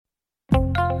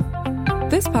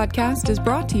This podcast is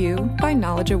brought to you by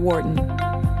Knowledge at Wharton.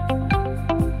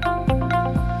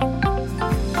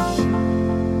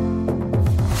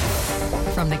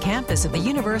 From the campus of the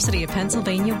University of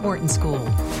Pennsylvania Wharton School,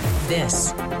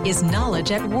 this is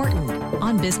Knowledge at Wharton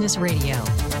on Business Radio.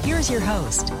 Here's your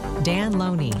host, Dan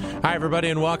Loney. Hi,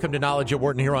 everybody, and welcome to Knowledge at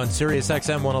Wharton here on Sirius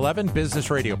XM 111,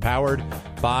 Business Radio, powered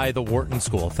by the Wharton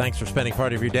School. Thanks for spending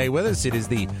part of your day with us. It is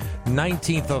the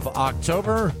 19th of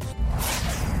October.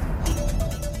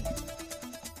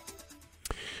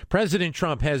 President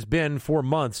Trump has been for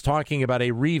months talking about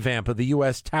a revamp of the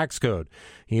U.S. tax code.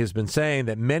 He has been saying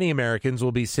that many Americans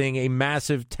will be seeing a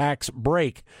massive tax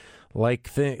break.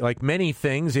 Like many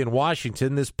things in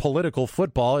Washington, this political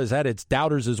football has had its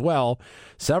doubters as well.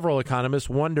 Several economists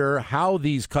wonder how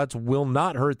these cuts will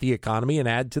not hurt the economy and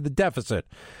add to the deficit.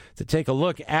 To take a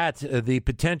look at the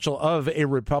potential of a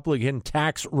Republican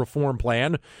tax reform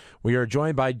plan, we are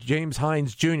joined by James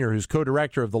Hines, Jr., who's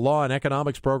co-director of the Law and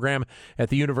Economics program at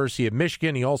the University of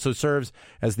Michigan. He also serves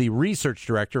as the research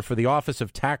director for the Office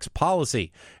of Tax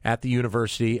Policy at the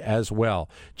university as well.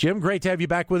 Jim, great to have you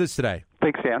back with us today.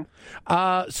 Thanks, Dan.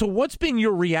 So what's been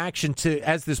your reaction to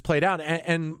as this played out?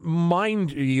 And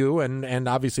mind you, and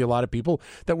obviously a lot of people,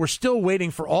 that we're still waiting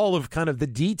for all of kind of the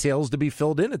details to be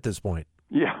filled in at this point.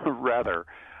 Yeah, rather.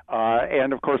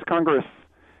 And, of course, Congress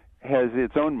has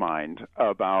its own mind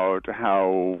about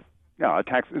how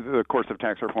the course of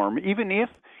tax reform, even if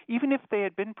they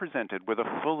had been presented with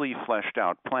a fully fleshed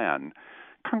out plan,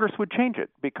 Congress would change it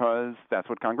because that's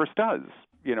what Congress does.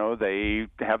 You know, they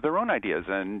have their own ideas,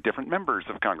 and different members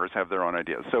of Congress have their own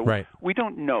ideas. So We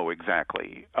don't know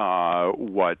exactly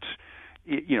what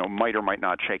might or might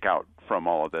not shake out from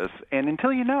all of this. And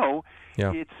until you know,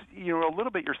 it's a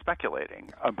little bit you're speculating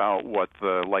about what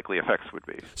the likely effects would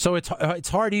be. So it's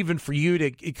hard even for you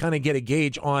to kind of get a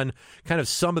gauge on kind of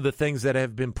some of the things that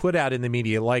have been put out in the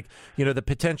media, like the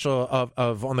potential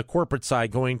of on the corporate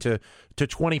side going to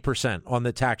 20% on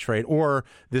the tax rate, or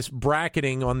this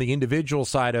bracketing on the individual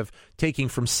side of taking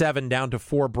from 7 down to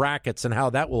 4 brackets, and how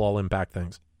that will all impact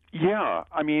things. Yeah,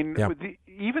 I mean,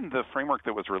 even the framework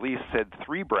that was released said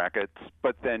 3 brackets,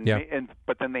 but then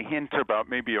they hint about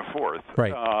maybe a 4th.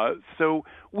 Right. So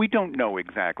we don't know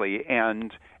exactly,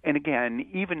 and again,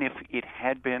 even if it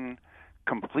had been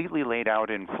completely laid out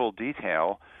in full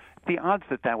detail, the odds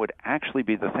that would actually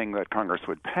be the thing that Congress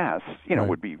would pass,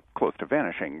 would be close to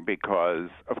vanishing because,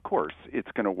 of course, it's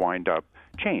going to wind up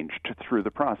changed through the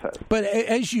process. But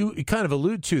as you kind of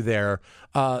allude to there,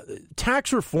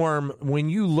 tax reform, when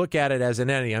you look at it as an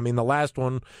entity, I mean, the last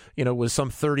one, was some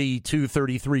 32,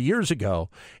 33 years ago.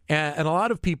 And a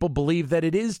lot of people believe that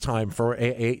it is time for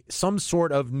some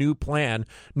sort of new plan,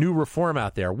 new reform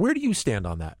out there. Where do you stand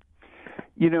on that?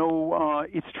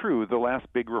 It's true. The last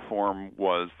big reform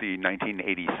was the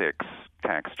 1986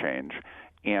 tax change.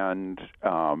 And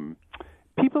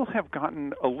people have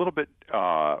gotten a little bit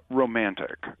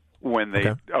romantic when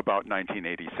about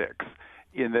 1986,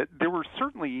 in that there were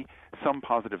certainly some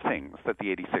positive things that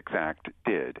the 86 Act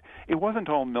did. It wasn't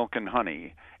all milk and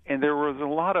honey, and there was a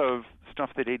lot of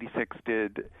stuff that 86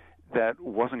 did that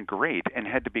wasn't great and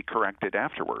had to be corrected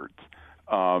afterwards.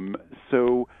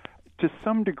 So to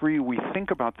some degree, we think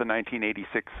about the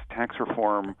 1986 tax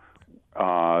reform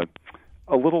a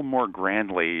little more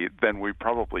grandly than we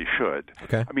probably should.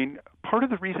 Okay. I mean, part of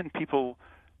the reason people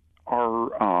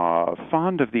are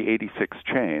fond of the 86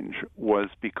 change was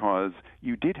because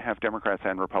you did have Democrats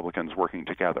and Republicans working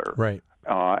together. Right.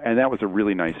 And that was a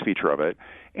really nice feature of it.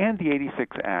 And the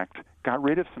 86 Act got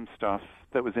rid of some stuff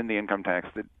that was in the income tax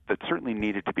that certainly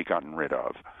needed to be gotten rid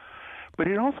of. But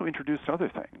it also introduced other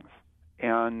things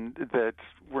and that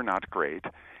were not great.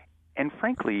 And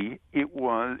frankly, it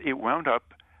wound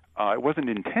up, it wasn't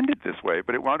intended this way,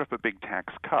 but it wound up a big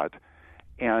tax cut.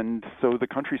 And so the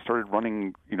country started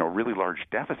running, really large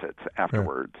deficits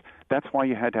afterwards. Right. That's why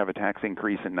you had to have a tax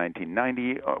increase in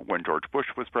 1990 when George Bush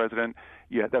was president.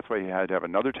 That's why you had to have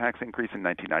another tax increase in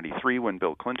 1993 when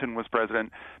Bill Clinton was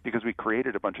president, because we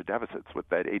created a bunch of deficits with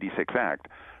that 86 Act.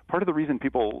 Part of the reason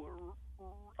people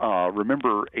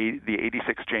remember the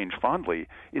 86 change fondly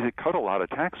is it cut a lot of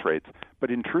tax rates,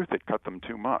 but in truth it cut them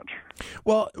too much.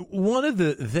 Well, one of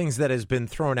the things that has been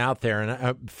thrown out there, and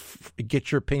I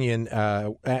get your opinion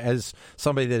as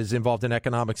somebody that is involved in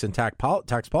economics and tax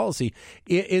policy,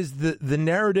 is the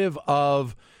narrative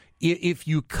of if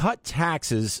you cut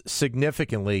taxes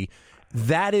significantly,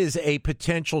 that is a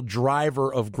potential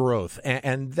driver of growth.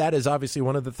 And that is obviously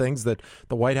one of the things that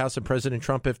the White House and President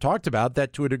Trump have talked about,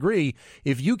 that to a degree,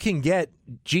 if you can get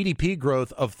GDP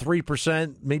growth of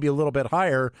 3%, maybe a little bit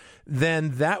higher,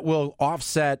 then that will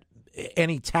offset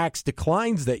any tax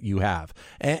declines that you have.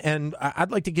 And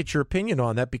I'd like to get your opinion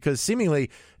on that, because seemingly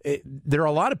there are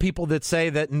a lot of people that say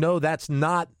that, no, that's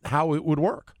not how it would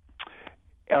work.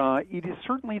 It is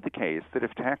certainly the case that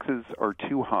if taxes are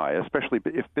too high, especially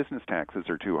if business taxes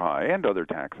are too high and other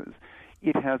taxes,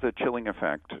 it has a chilling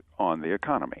effect on the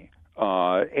economy.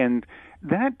 And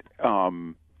that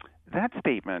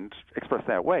statement expressed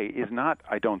that way is not,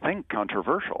 I don't think,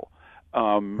 controversial.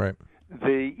 Right.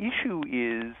 The issue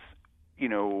is,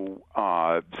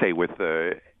 say with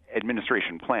the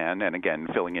administration plan, and again,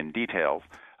 filling in details,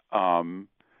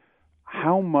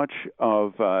 how much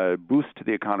of a boost to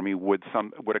the economy would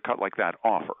a cut like that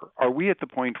offer? Are we at the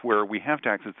point where we have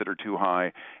taxes that are too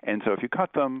high, and so if you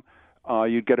cut them,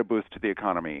 you'd get a boost to the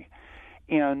economy?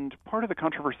 And part of the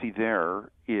controversy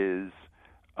there is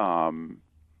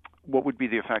what would be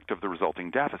the effect of the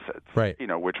resulting deficits, right,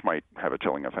 which might have a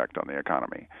chilling effect on the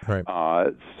economy. Right.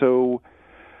 So,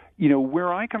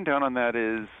 where I come down on that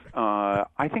is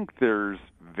I think there's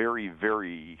very,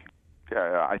 very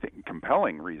I think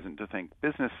compelling reason to think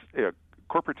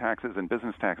corporate taxes and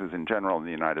business taxes in general in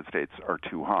the United States are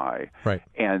too high, right,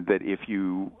 and that if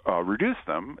you reduce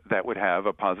them, that would have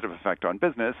a positive effect on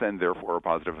business and therefore a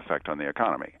positive effect on the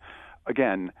economy.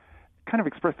 Again, kind of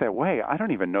expressed that way, I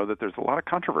don't even know that there's a lot of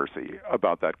controversy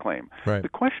about that claim. Right. The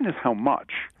question is how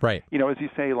much. Right. As you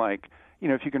say,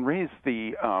 if you can raise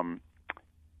the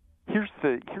here's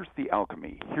the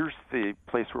alchemy. Here's the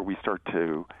place where we start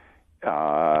to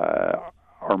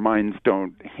our minds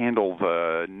don't handle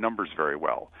the numbers very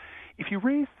well. If you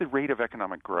raise the rate of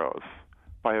economic growth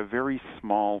by a very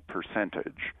small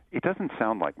percentage, it doesn't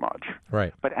sound like much.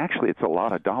 Right. But actually, it's a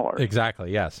lot of dollars.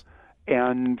 Exactly, yes.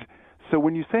 And so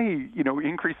when you say,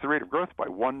 increase the rate of growth by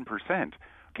 1%,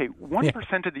 okay,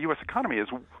 1% of the U.S. economy is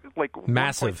like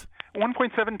massive.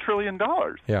 $1.7 trillion.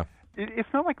 Yeah. It's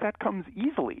not like that comes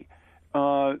easily.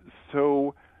 Or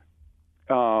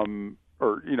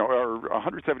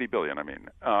 170 billion. I mean,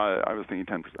 I was thinking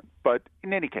 10%. But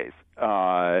in any case,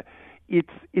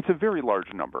 it's a very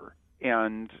large number,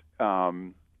 and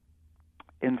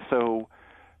so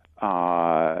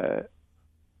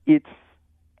it's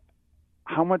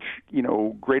how much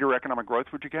greater economic growth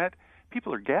would you get?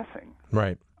 People are guessing.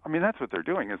 Right. I mean, that's what they're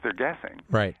doing, is they're guessing.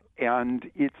 Right. And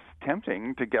it's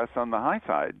tempting to guess on the high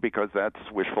side because that's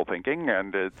wishful thinking,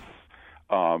 and it's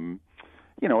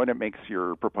and it makes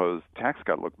your proposed tax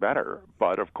cut look better.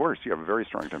 But of course, you have a very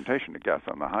strong temptation to guess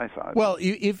on the high side. Well,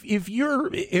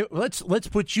 let's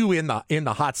put you in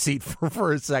the hot seat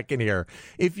for a second here.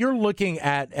 If you're looking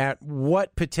at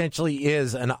what potentially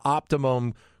is an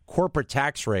optimum corporate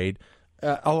tax rate,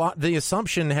 the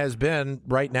assumption has been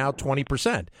right now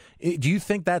 20%. Do you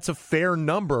think that's a fair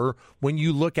number when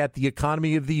you look at the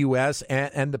economy of the U.S.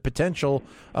 and the potential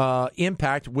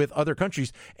impact with other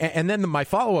countries? And then my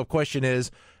follow-up question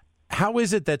is, how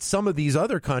is it that some of these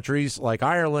other countries like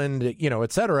Ireland,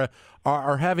 et cetera,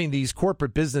 are having these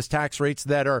corporate business tax rates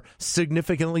that are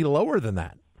significantly lower than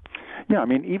that? Yeah, I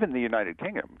mean, even the United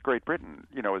Kingdom, Great Britain,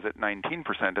 is at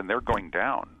 19%, and they're going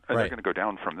down. And right. They're going to go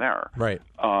down from there. Right.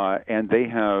 And they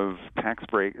have tax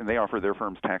break, and they offer their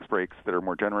firms tax breaks that are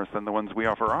more generous than the ones we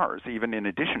offer ours, even in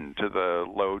addition to the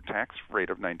low tax rate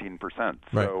of 19%.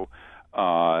 Right. So,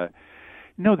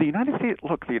 no, the United States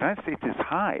is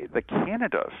high. The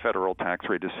Canada federal tax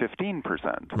rate is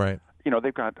 15%. Right.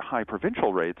 They've got high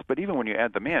provincial rates, but even when you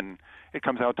add them in, it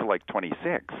comes out to like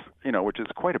 26, which is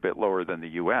quite a bit lower than the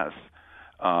U.S.,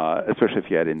 especially if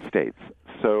you add in states.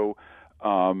 So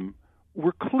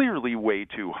we're clearly way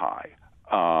too high.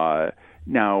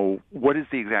 Now, what is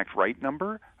the exact right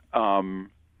number? If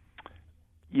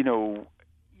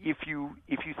you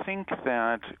think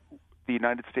that the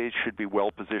United States should be well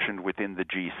positioned within the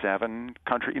G7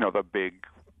 country, the big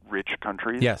rich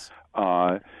countries. Yes.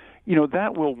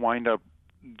 That will wind up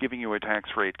giving you a tax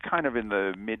rate kind of in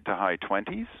the mid to high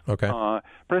 20s. Okay.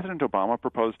 President Obama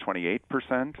proposed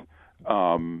 28%.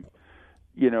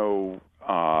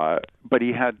 But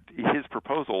he had his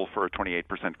proposal for a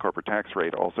 28% corporate tax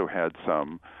rate also had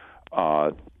some,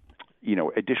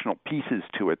 additional pieces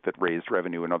to it that raised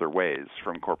revenue in other ways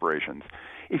from corporations.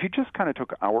 If you just kind of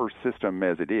took our system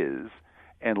as it is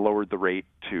and lowered the rate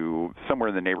to somewhere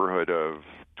in the neighborhood of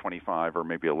 25 or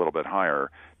maybe a little bit higher,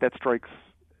 that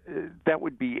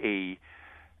would mean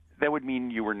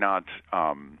you were not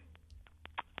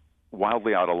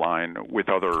wildly out of line with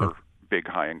other big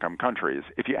high-income countries.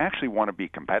 If you actually want to be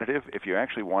competitive, if you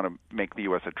actually want to make the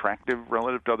U.S. attractive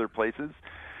relative to other places,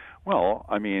 well,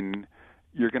 I mean,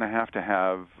 you're going to have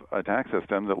a tax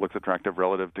system that looks attractive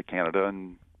relative to Canada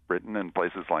and Britain and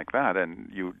places like that,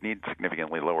 and you need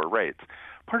significantly lower rates.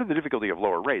 Part of the difficulty of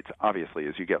lower rates, obviously,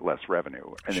 is you get less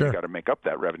revenue, and then you've got to make up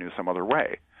that revenue some other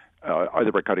way,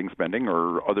 either by cutting spending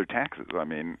or other taxes. I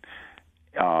mean,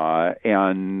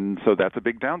 and so that's a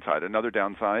big downside. Another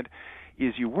downside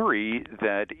is you worry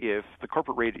that if the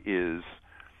corporate rate is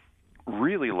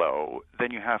really low,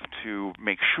 then you have to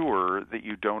make sure that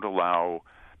you don't allow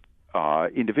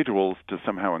individuals to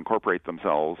somehow incorporate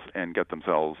themselves and get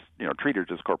themselves,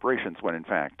 treated as corporations when in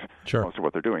fact most of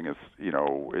what they're doing is,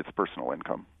 it's personal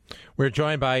income. We're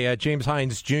joined by James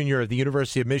Hines, Jr. of the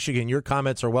University of Michigan. Your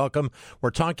comments are welcome.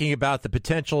 We're talking about the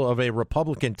potential of a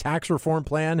Republican tax reform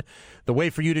plan. The way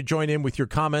for you to join in with your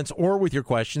comments or with your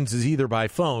questions is either by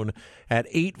phone at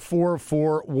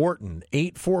 844-WHARTON,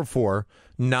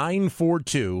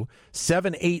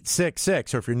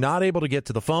 844-942-7866. Or if you're not able to get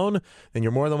to the phone, then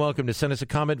you're more than welcome to send us a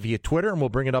comment via Twitter, and we'll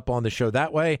bring it up on the show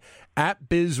that way, at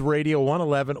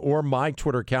BizRadio111 or my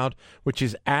Twitter account, which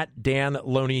is at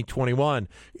DanLoney21.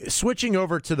 Switching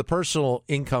over to the personal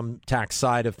income tax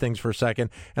side of things for a second,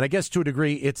 and I guess to a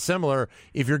degree it's similar.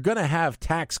 If you're going to have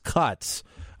tax cuts,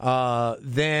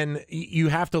 then you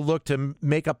have to look to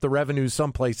make up the revenues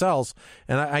someplace else.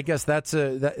 And I guess that's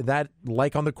that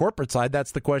like on the corporate side,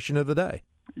 that's the question of the day.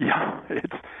 Yeah,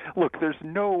 look, there's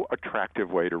no attractive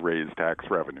way to raise tax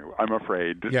revenue, I'm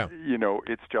afraid. Yeah.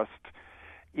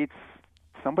 It's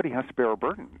somebody has to bear a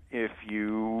burden if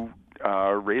you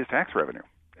raise tax revenue.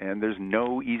 And there's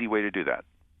no easy way to do that.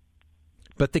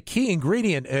 But the key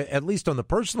ingredient, at least on the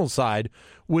personal side,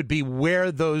 would be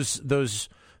where those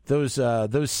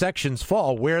sections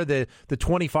fall, where the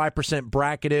 25%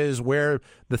 bracket is, where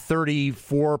the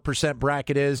 34%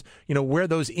 bracket is, where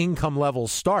those income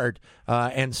levels start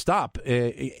and stop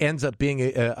ends up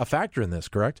being a factor in this,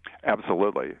 correct?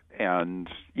 Absolutely. And,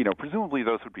 presumably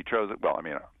those would be chosen. Well,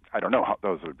 I don't know how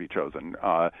those would be chosen.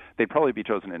 They'd probably be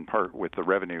chosen in part with the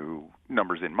revenue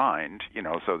numbers in mind,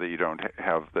 so that you don't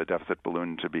have the deficit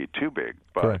balloon to be too big.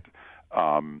 But,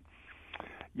 there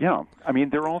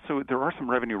are some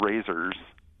revenue raisers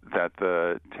that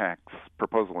the tax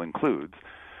proposal includes,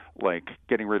 like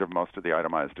getting rid of most of the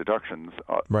itemized deductions,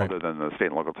 other than the state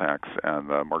and local tax and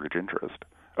the mortgage interest.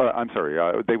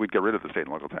 They would get rid of the state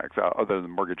and local tax, other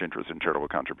than mortgage interest and charitable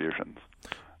contributions.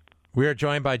 We are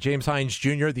joined by James Hines,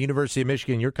 Jr. at the University of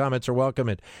Michigan. Your comments are welcome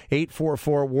at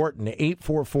 844-WHARTON,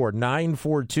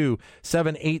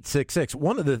 844-942-7866.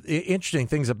 One of the interesting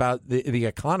things about the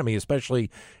economy, especially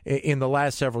in the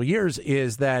last several years,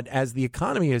 is that as the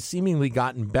economy has seemingly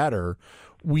gotten better,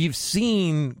 we've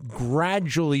seen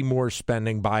gradually more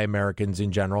spending by Americans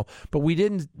in general, but we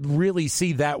didn't really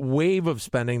see that wave of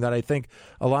spending that I think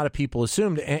a lot of people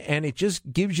assumed. And it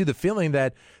just gives you the feeling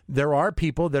that there are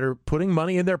people that are putting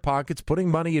money in their pockets,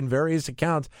 putting money in various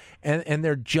accounts, and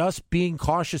they're just being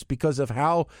cautious because of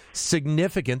how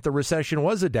significant the recession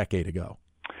was a decade ago.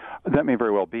 That may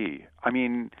very well be.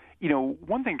 One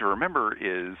thing to remember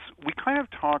is we kind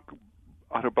of talk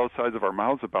out of both sides of our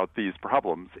mouths about these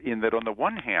problems, in that on the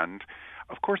one hand,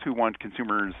 of course we want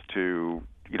consumers to,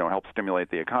 help stimulate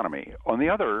the economy. On the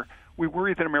other, we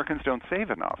worry that Americans don't save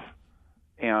enough.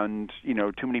 And,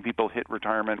 too many people hit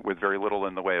retirement with very little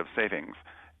in the way of savings.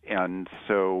 And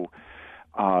so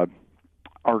our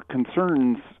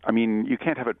concerns, you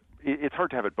can't have it, it's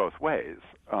hard to have it both ways,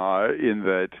 in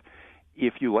that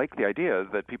if you like the idea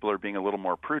that people are being a little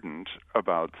more prudent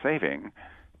about saving,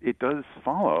 it does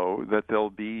follow that there'll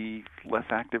be less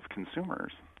active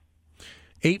consumers.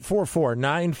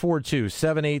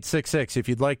 844-942-7866. If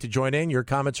you'd like to join in, your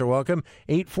comments are welcome.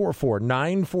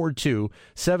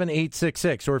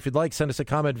 844-942-7866. Or if you'd like, send us a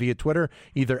comment via Twitter,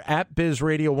 either at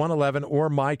BizRadio111 or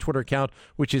my Twitter account,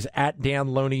 which is at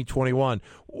DanLoney21.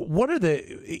 What are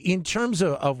in terms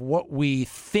of what we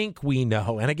think we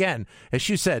know, and again, as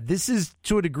you said, this is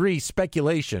to a degree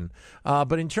speculation,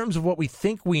 but in terms of what we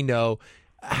think we know,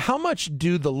 how much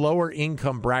do the lower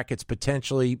income brackets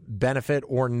potentially benefit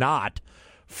or not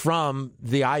from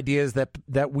the ideas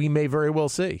that we may very well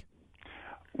see?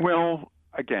 Well,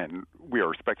 again, we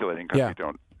are speculating because we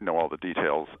don't know all the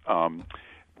details.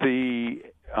 The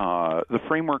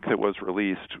framework that was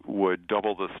released would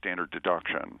double the standard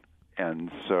deduction,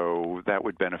 and so that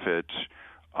would benefit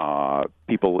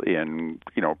people in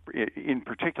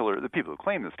particular, the people who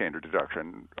claim the standard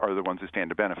deduction are the ones who stand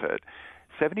to benefit.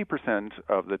 70%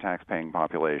 of the tax-paying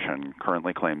population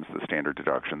currently claims the standard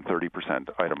deduction. 30%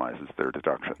 itemizes their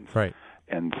deductions. Right.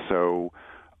 And so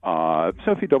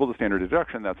if you double the standard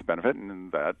deduction, that's a benefit,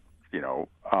 and that,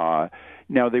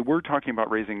 now they were talking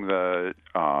about raising the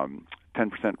 10%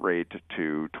 rate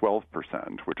to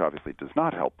 12%, which obviously does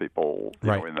not help people,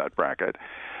 in that bracket.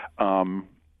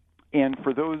 And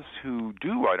for those who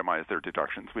do itemize their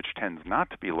deductions, which tends not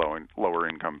to be lower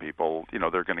income people,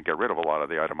 they're going to get rid of a lot of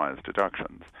the itemized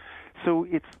deductions. So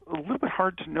it's a little bit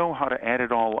hard to know how to add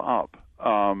it all up.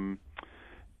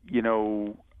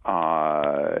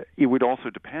 It would also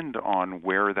depend on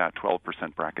where that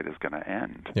 12% bracket is going to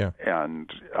end. Yeah. And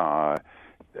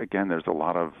again, there's a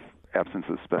lot of absence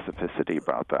of specificity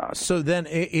about that. So then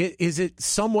is it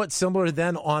somewhat similar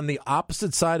then on the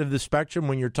opposite side of the spectrum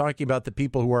when you're talking about the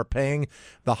people who are paying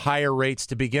the higher rates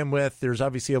to begin with? There's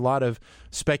obviously a lot of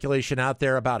speculation out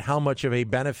there about how much of a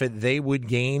benefit they would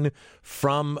gain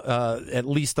from at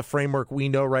least the framework we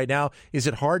know right now. Is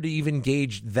it hard to even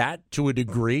gauge that to a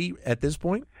degree at this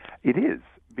point? It is,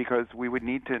 because we would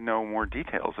need to know more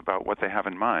details about what they have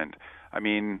in mind. I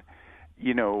mean,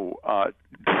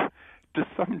 to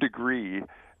some degree,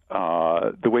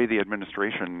 the way the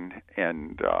administration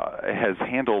has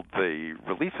handled the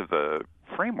release of the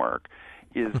framework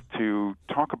is to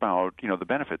talk about, the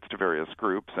benefits to various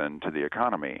groups and to the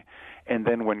economy. And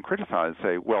then when criticized,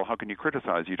 say, well, how can you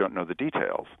criticize? You don't know the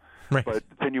details. Right. But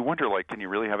then you wonder, can you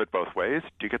really have it both ways?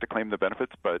 Do you get to claim the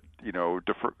benefits but,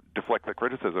 deflect the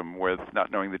criticism with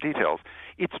not knowing the details?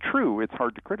 It's true. It's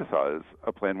hard to criticize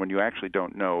a plan when you actually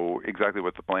don't know exactly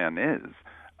what the plan is.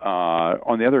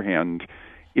 On the other hand,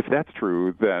 if that's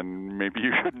true, then maybe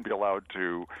you shouldn't be allowed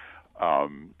to,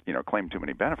 claim too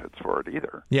many benefits for it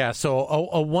either. Yeah, so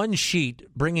a one sheet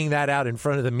bringing that out in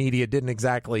front of the media didn't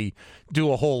exactly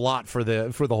do a whole lot for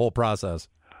the whole process.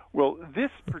 Well,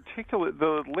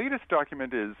 the latest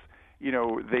document is,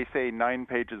 they say 9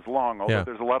 pages long, although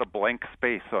there's a lot of blank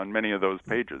space on many of those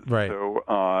pages. Right.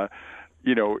 So,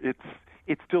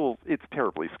 it's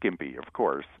terribly skimpy, of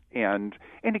course, and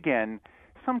again.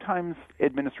 Sometimes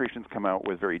administrations come out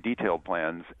with very detailed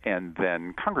plans, and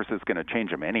then Congress is going to change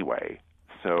them anyway.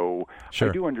 So sure.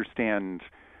 I do understand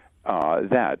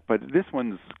that, but this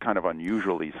one's kind of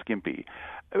unusually skimpy,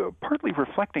 partly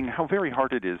reflecting how very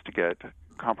hard it is to get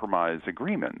compromise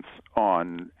agreements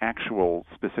on actual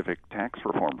specific tax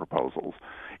reform proposals.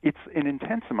 It's an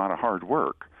intense amount of hard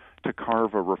work to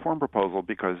carve a reform proposal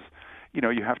because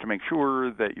you have to make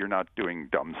sure that you're not doing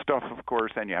dumb stuff, of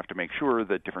course, and you have to make sure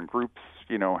that different groups,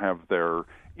 have their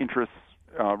interests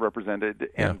represented.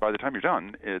 And by the time you're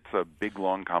done, it's a big,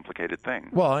 long, complicated thing.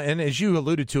 Well, and as you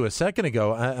alluded to a second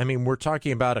ago, I mean, we're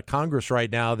talking about a Congress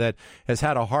right now that has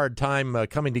had a hard time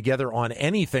coming together on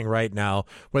anything right now,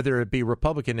 whether it be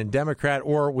Republican and Democrat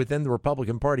or within the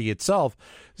Republican Party itself.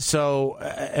 So,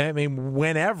 I mean,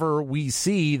 whenever we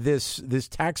see this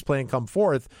tax plan come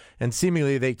forth, and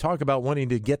seemingly they talk about wanting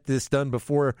to get this done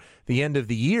before the end of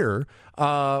the year,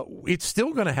 it's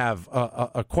still going to have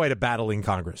quite a battle in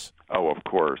Congress. Oh, of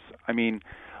course. I mean,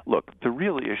 look, the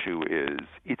real issue is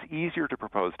it's easier to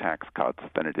propose tax cuts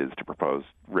than it is to propose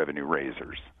revenue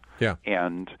raisers. Yeah.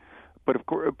 But of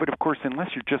course, unless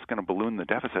you're just going to balloon the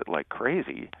deficit like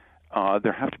crazy,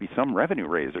 there have to be some revenue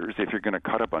raisers if you're going to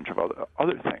cut a bunch of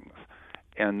other things.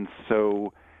 And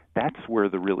so that's where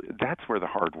the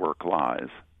hard work lies,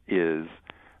 is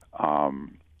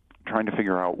trying to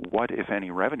figure out what, if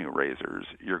any, revenue raisers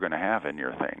you're going to have in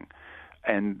your thing.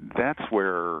 And that's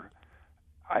where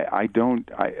I don't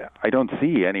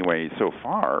see, anyway, so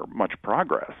far, much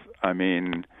progress. I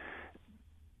mean,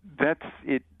 that's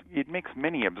it. It makes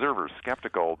many observers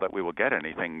skeptical that we will get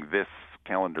anything this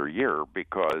calendar year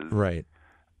because, right,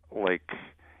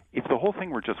 if the whole thing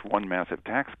were just one massive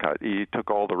tax cut, you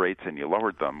took all the rates and you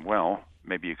lowered them, well,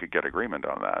 maybe you could get agreement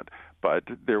on that. But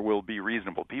there will be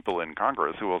reasonable people in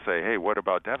Congress who will say, hey, what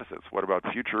about deficits? What about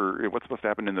what's supposed to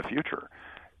happen in the future?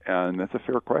 And that's a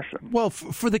fair question. Well,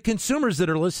 for the consumers that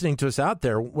are listening to us out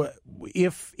there,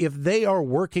 if they are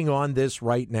working on this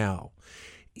right now,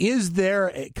 is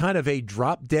there kind of a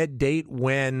drop-dead date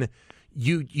when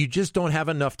you just don't have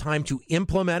enough time to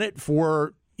implement it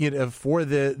for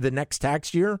the next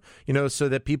tax year, so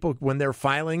that people, when they're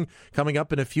filing coming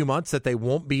up in a few months, that they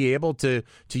won't be able to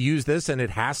use this and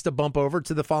it has to bump over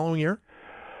to the following year?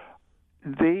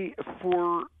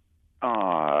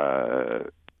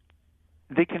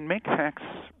 They can make tax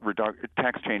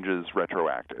changes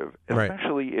retroactive,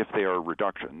 especially if they are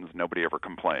reductions. Nobody ever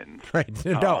complains. Right.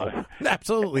 No,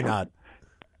 absolutely not.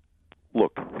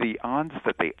 Look, the odds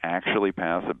that they actually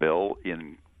pass a bill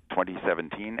in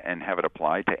 2017 and have it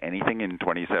apply to anything in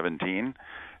 2017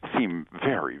 seem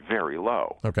very, very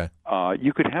low. Okay.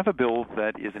 You could have a bill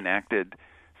that is enacted,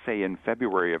 say, in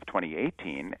February of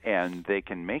 2018, and they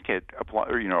can make it apply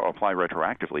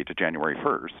retroactively to January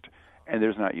 1st. And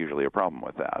there's not usually a problem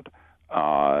with that.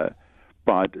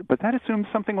 But that assumes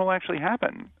something will actually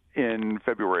happen in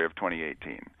February of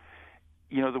 2018.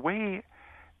 In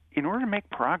order to make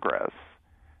progress,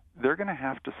 they're going to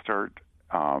have to start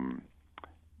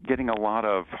getting a lot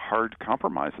of hard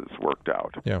compromises worked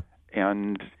out. Yeah.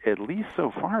 And at least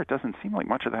so far, it doesn't seem like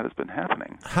much of that has been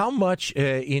happening. How much,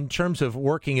 in terms of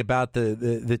working about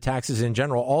the taxes in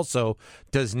general, also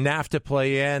does NAFTA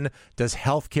play in? Does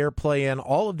healthcare play in?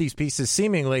 All of these pieces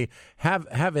seemingly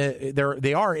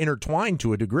they are intertwined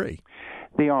to a degree.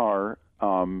 They are.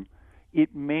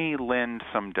 It may lend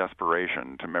some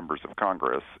desperation to members of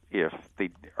Congress if they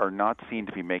are not seen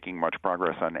to be making much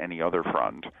progress on any other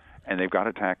front, and they've got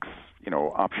a tax,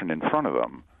 option in front of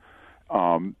them.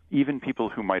 Even people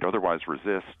who might otherwise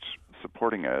resist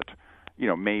supporting it,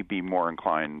 may be more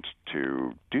inclined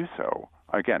to do so.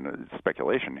 Again, it's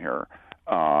speculation here,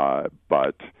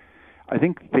 but I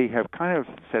think they have kind of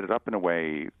set it up in a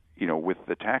way, with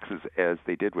the taxes as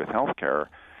they did with healthcare,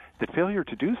 that failure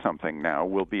to do something now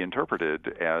will be interpreted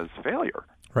as failure.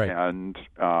 Right. And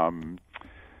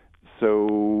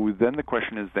so then the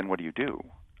question is, then what do you do?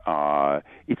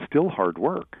 It's still hard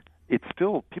work. It's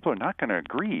still, people are not going to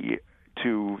agree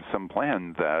to some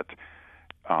plan that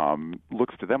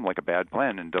looks to them like a bad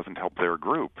plan and doesn't help their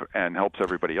group and helps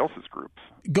everybody else's groups.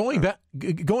 Going back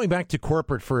to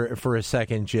corporate for a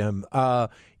second, Jim,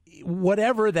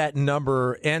 whatever that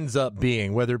number ends up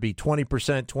being, whether it be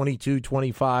 20%, 22,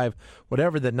 25,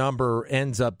 whatever the number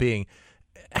ends up being,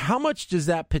 how much does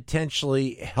that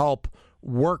potentially help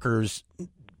workers,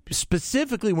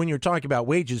 specifically when you're talking about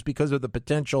wages, because of the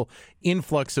potential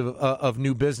influx of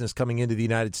new business coming into the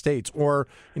United States, or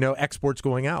exports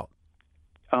going out?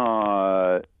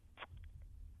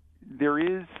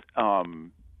 There's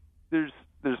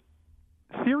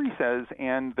theory says,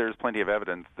 and there's plenty of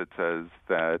evidence that says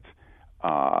that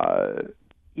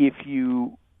if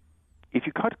you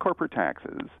cut corporate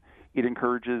taxes, it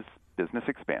encourages business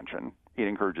expansion. It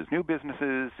encourages new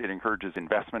businesses. It encourages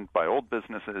investment by old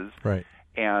businesses. Right.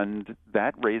 And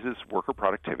that raises worker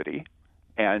productivity.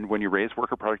 And when you raise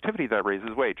worker productivity, that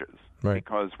raises wages. Right.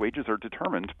 Because wages are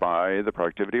determined by the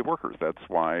productivity of workers. That's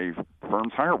why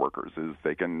firms hire workers, is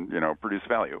they can, produce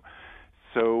value.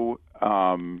 So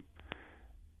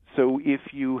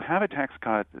if you have a tax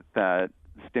cut that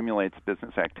stimulates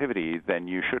business activity, then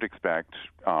you should expect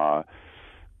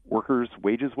workers'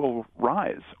 wages will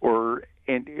rise,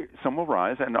 and some will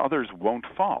rise and others won't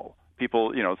fall.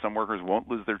 People, some workers won't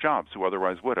lose their jobs who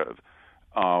otherwise would have.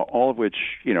 All of which,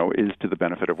 is to the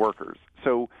benefit of workers.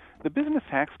 So the business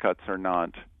tax cuts are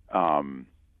not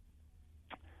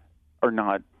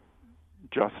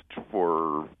just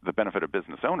for the benefit of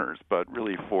business owners, but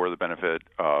really for the benefit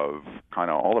of kind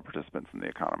of all the participants in the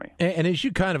economy. And as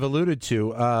you kind of alluded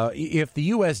to, if the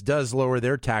U.S. does lower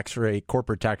their tax rate,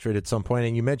 corporate tax rate at some point,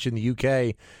 and you mentioned the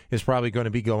U.K. is probably going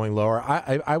to be going lower,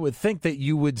 I would think that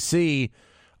you would see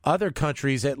other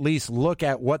countries at least look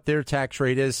at what their tax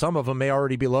rate is. Some of them may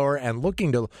already be lower and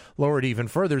looking to lower it even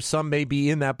further. Some may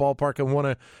be in that ballpark and want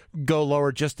to go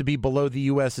lower just to be below the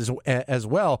U.S. as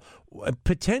well.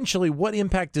 Potentially, what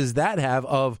impact does that have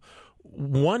of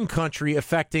one country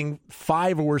affecting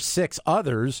 5 or 6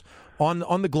 others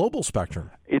on the global spectrum?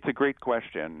 It's a great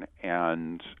question,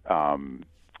 and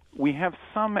we have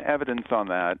some evidence on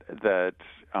that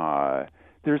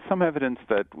there's some evidence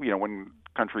that, when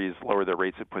countries lower their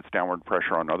rates, it puts downward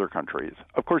pressure on other countries.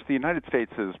 Of course, the United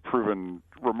States has proven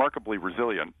remarkably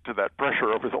resilient to that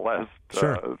pressure over the last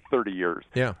 30 years.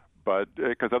 Yeah. But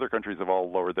because other countries have all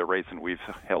lowered their rates and we've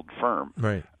held firm.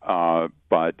 Right.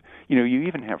 But, you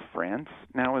even have France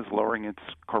now is lowering its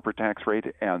corporate tax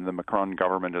rate, and the Macron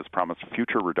government has promised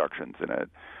future reductions in it.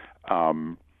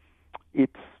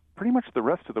 It's pretty much the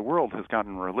rest of the world has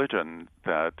gotten religion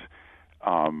that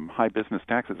high business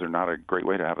taxes are not a great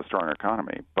way to have a strong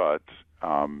economy, but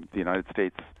the United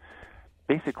States,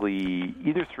 basically,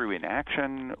 either through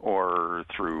inaction or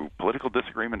through political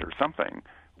disagreement or something,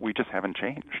 we just haven't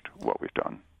changed what we've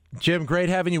done. Jim, great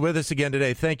having you with us again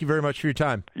today. Thank you very much for your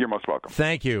time. You're most welcome.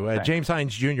 Thank you. James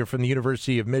Hines Jr. from the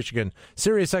University of Michigan,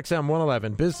 Sirius XM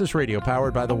 111, Business Radio,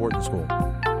 powered by the Wharton School.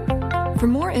 For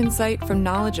more insight from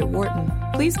Knowledge at Wharton,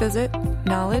 please visit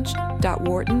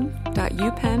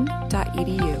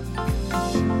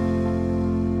knowledge.wharton.upenn.edu.